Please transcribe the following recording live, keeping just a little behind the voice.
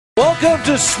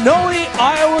Welcome to snowy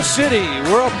Iowa City,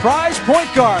 where a prize point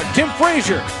guard, Tim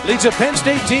Frazier, leads a Penn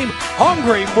State team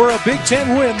hungry for a Big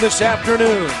Ten win this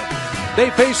afternoon. They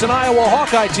face an Iowa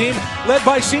Hawkeye team led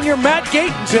by senior Matt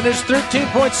Gatens in his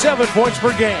 13.7 points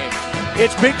per game.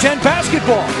 It's Big Ten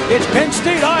basketball. It's Penn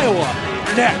State, Iowa,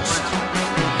 next.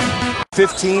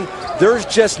 15, there's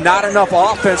just not enough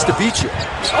offense to beat you.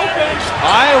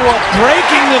 Iowa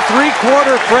breaking the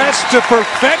three-quarter press to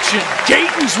perfection.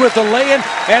 Gatens with the lay-in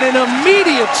and an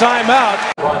immediate timeout.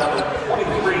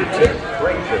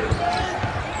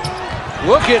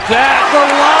 Look at that, the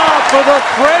lob for the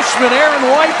freshman, Aaron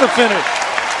White, the finish.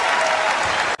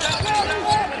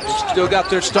 They've still got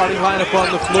their starting lineup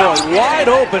on the floor. Wide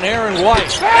open, Aaron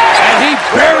White. And he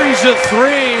buries a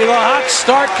three. The hot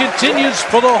start continues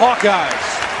for the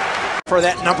Hawkeyes. For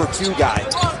that number 2 guy.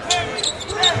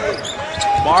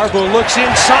 Marble looks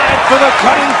inside for the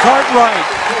cutting Cartwright.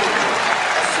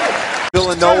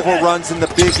 Villanova runs in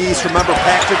the Big East. Remember,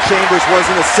 Patrick Chambers was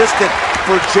an assistant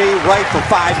for Jay Wright for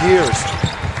 5 years.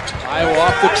 Iowa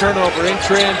off the turnover in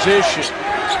transition.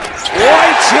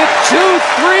 White's hit 2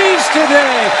 threes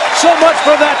today. So much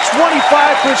for that 25%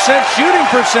 shooting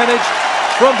percentage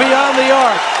from beyond the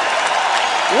arc.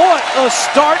 What a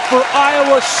start for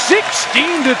Iowa,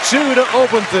 16-2 to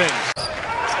open things.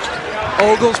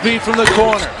 Oglesby from the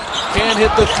corner, can't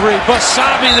hit the three.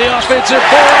 Basabi, the offensive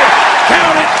board,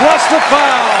 count it plus the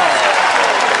foul.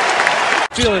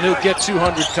 Feeling he'll get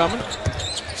 200 coming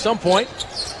at some point.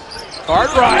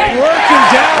 Cartwright working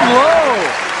down low.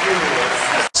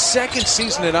 Second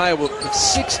season in Iowa,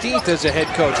 16th as a head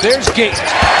coach. There's Gatens,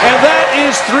 and that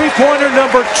is three-pointer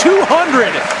number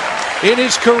 200 in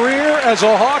his career as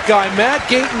a Hawkeye. Matt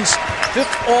Gatens, 5th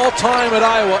all-time at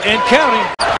Iowa and counting.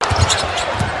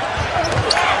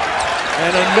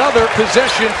 And another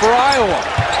possession for Iowa.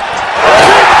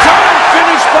 Big time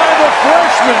finish by the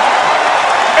freshman.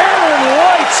 Aaron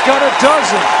White's got a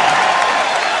dozen.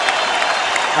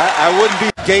 I wouldn't be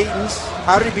Gatens.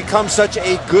 How did he become such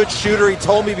a good shooter? He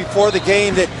told me before the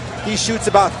game that he shoots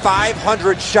about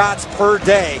 500 shots per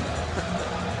day.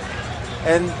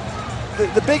 And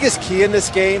the biggest key in this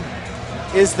game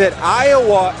is that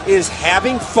Iowa is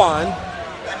having fun.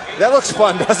 That looks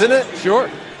fun, doesn't it? Sure.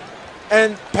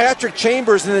 And Patrick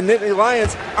Chambers and the Nittany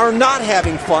Lions are not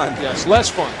having fun. Yes, less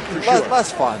fun, for sure.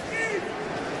 Less fun.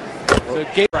 So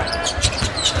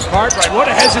Cartwright, what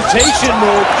a hesitation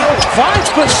move. Finds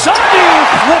Basabi,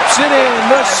 flips it in.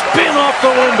 The spin off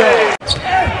the window.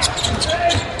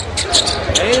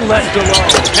 They left alone.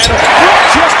 And a flip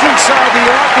just inside the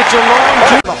arc. It's a long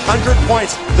 100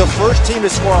 points. The first team to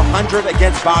score 100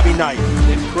 against Bobby Knight.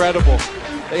 Incredible.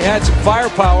 They had some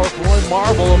firepower. Warren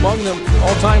Marble among them,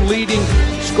 all-time leading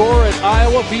scorer at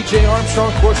Iowa. B.J. Armstrong,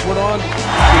 of course, went on to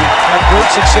have great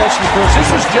success in the pros.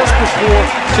 This was just before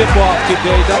tip-off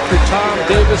today. Dr. Tom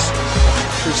Davis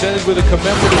presented with a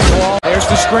commemorative ball. There's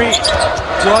the screen.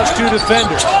 Draws 2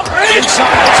 defenders.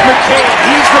 Inside, it's McCabe.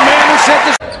 He's the man who set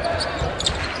the...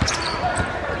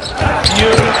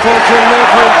 Beautiful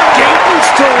delivery.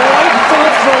 Gatens to White for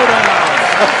the throwdown.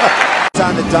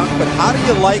 On the dunk, but how do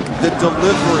you like the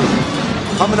delivery?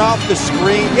 Coming off the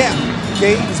screen, yeah,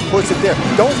 Gatens puts it there.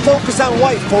 Don't focus on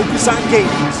White, focus on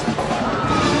Gatens.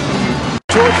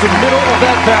 Towards the middle of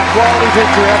that back, quality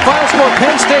victory. Our final score,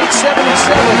 Penn State 77,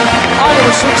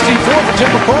 Iowa 64 for Tim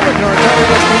McCormick. And our entire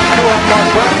ESPN crew, I'm Mark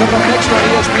Brown. Coming up next on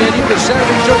ESPNU, the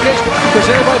Saturday Showcase,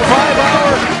 presented by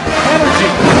 5-Hour Energy.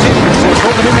 Continues as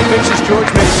Holden Newman faces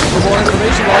George Mason. For more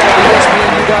information, log on to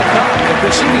ESPNU.com. The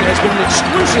proceeding has been an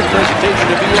exclusive presentation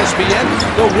of ESPN,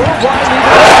 the worldwide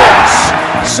leader of sports.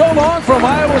 So long from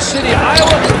Iowa City,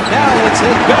 Iowa. Now let's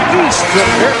head back east to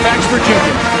Fairfax,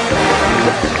 Virginia.